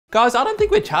Guys, I don't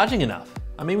think we're charging enough.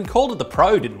 I mean, we called it the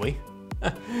Pro, didn't we?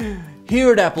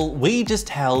 Here at Apple, we just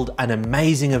held an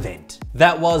amazing event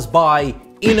that was by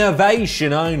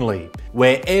innovation only,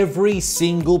 where every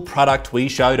single product we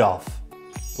showed off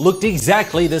looked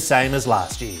exactly the same as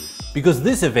last year. Because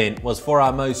this event was for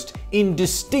our most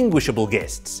indistinguishable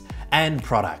guests and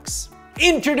products.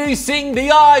 Introducing the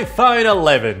iPhone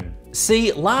 11.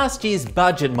 See, last year's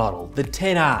budget model, the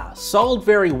XR, sold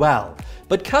very well,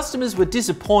 but customers were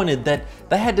disappointed that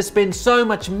they had to spend so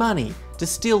much money to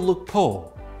still look poor.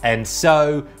 And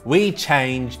so we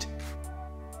changed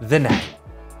the name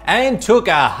and took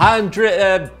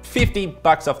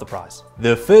 $50 off the price.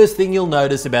 The first thing you'll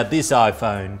notice about this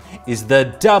iPhone is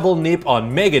the double nip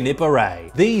on mega nip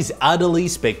array. These utterly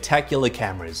spectacular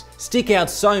cameras stick out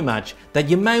so much that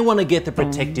you may want to get the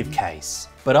protective case.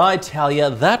 But I tell you,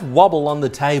 that wobble on the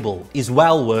table is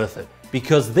well worth it,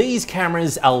 because these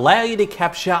cameras allow you to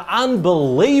capture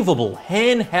unbelievable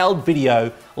handheld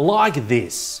video like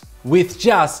this with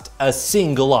just a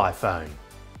single iPhone.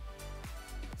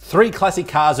 3 classic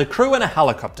cars, a crew and a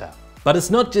helicopter. But it's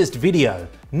not just video,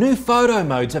 new photo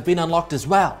modes have been unlocked as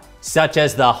well, such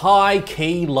as the high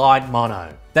key light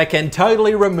mono that can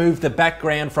totally remove the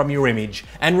background from your image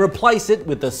and replace it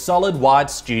with the solid white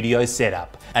studio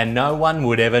setup, and no one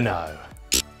would ever know.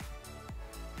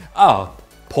 Oh,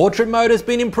 portrait mode has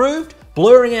been improved,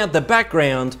 blurring out the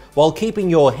background while keeping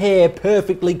your hair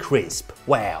perfectly crisp.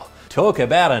 Wow, talk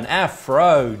about an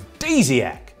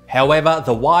aphrodisiac. However,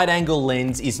 the wide-angle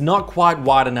lens is not quite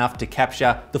wide enough to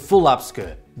capture the full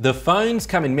upskirt. The phones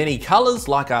come in many colors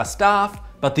like our staff,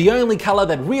 but the only color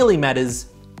that really matters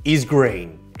is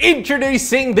green.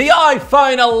 Introducing the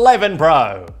iPhone 11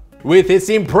 Pro. With its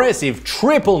impressive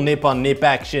triple nip-on-nip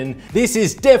action, this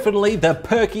is definitely the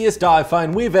perkiest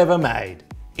iPhone we've ever made.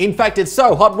 In fact, it's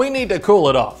so hot we need to cool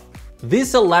it off.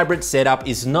 This elaborate setup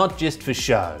is not just for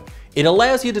show. It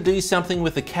allows you to do something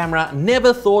with the camera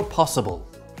never thought possible.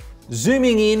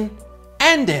 Zooming in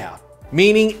and out,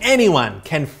 meaning anyone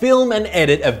can film and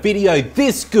edit a video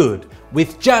this good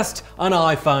with just an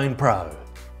iPhone Pro.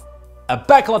 A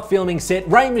backlot filming set,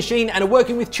 rain machine, and a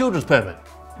working with children's permit.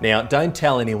 Now, don't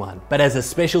tell anyone, but as a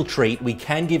special treat, we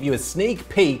can give you a sneak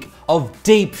peek of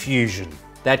Deep Fusion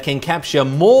that can capture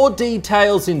more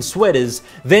details in sweaters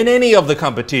than any of the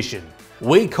competition.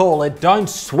 We call it Don't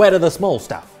Sweater the Small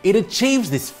Stuff. It achieves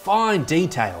this fine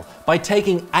detail by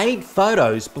taking 8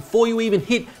 photos before you even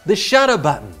hit the shutter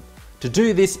button. To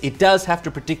do this, it does have to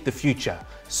predict the future,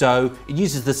 so it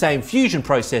uses the same fusion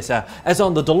processor as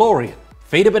on the DeLorean.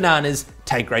 Feed it bananas,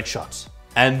 take great shots.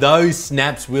 And those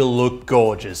snaps will look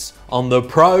gorgeous on the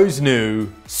Pro's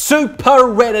new Super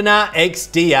Retina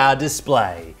XDR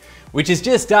display, which is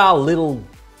just our little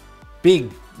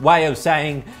big way of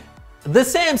saying the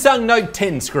Samsung Note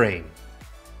 10 screen.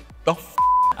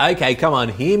 Okay, come on,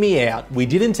 hear me out. We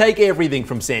didn't take everything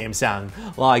from Samsung.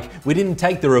 Like, we didn't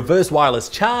take the reverse wireless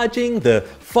charging, the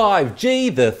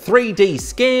 5G, the 3D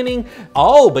scanning.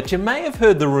 Oh, but you may have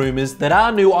heard the rumors that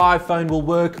our new iPhone will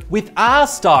work with our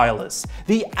stylus,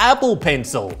 the Apple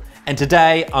Pencil. And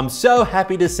today, I'm so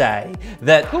happy to say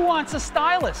that— Who wants a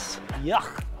stylus?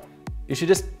 Yuck. You should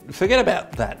just forget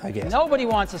about that, I guess. Nobody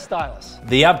wants a stylus.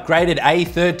 The upgraded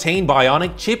A13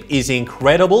 Bionic chip is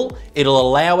incredible. It'll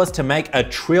allow us to make $1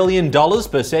 trillion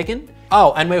per second.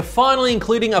 Oh, and we're finally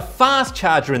including a fast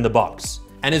charger in the box.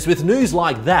 And it's with news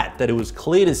like that that it was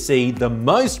clear to see the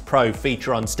most pro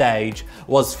feature on stage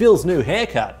was Phil's new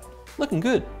haircut. Looking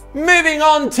good. Moving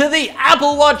on to the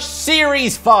Apple Watch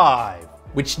Series 5.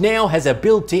 Which now has a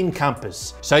built-in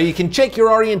compass, so you can check your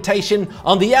orientation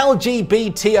on the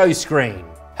LGBTO screen.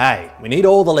 Hey, we need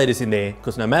all the letters in there,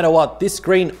 because no matter what, this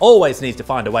screen always needs to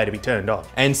find a way to be turned on.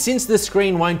 And since the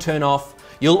screen won't turn off,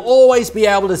 you'll always be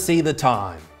able to see the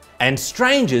time. And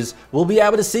strangers will be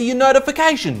able to see your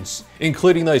notifications,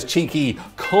 including those cheeky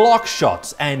clock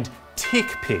shots and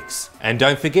tick pics. And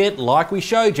don't forget, like we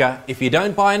showed you, if you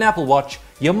don't buy an Apple Watch,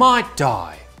 you might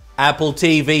die. Apple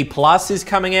TV Plus is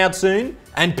coming out soon,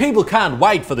 and people can't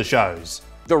wait for the shows.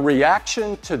 The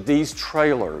reaction to these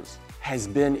trailers has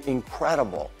been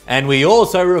incredible. And we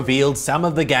also revealed some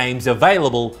of the games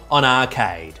available on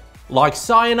arcade, like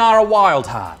Sayonara Wild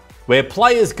Heart, where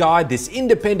players guide this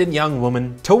independent young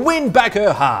woman to win back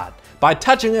her heart by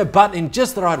touching her butt in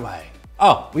just the right way.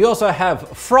 Oh, we also have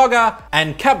Frogger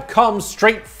and Capcom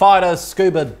Street Fighter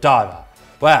Scuba Diver.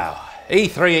 Wow,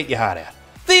 E3 eat your heart out.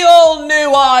 The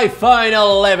all-new iPhone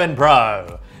 11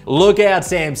 Pro. Look out,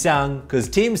 Samsung, because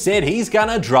Tim said he's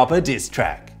gonna drop a diss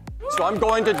track. So I'm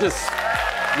going to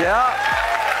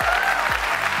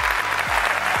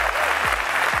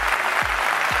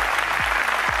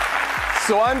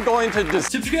So I'm going to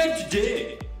subscribe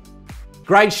today.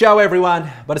 Great show, everyone.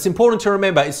 But it's important to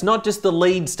remember, it's not just the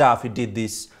lead staff who did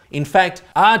this. In fact,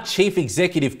 our chief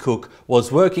executive cook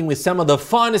was working with some of the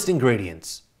finest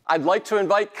ingredients. I'd like to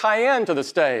invite Cayenne to the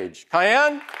stage.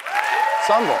 Cayenne?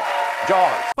 Sambal.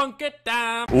 Jaws. Funk it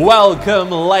down.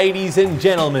 Welcome, ladies and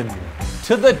gentlemen,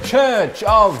 to the church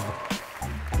of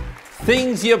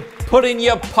things you put in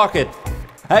your pocket.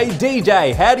 Hey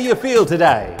DJ, how do you feel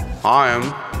today? I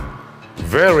am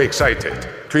very excited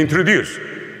to introduce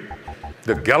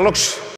the Galaxy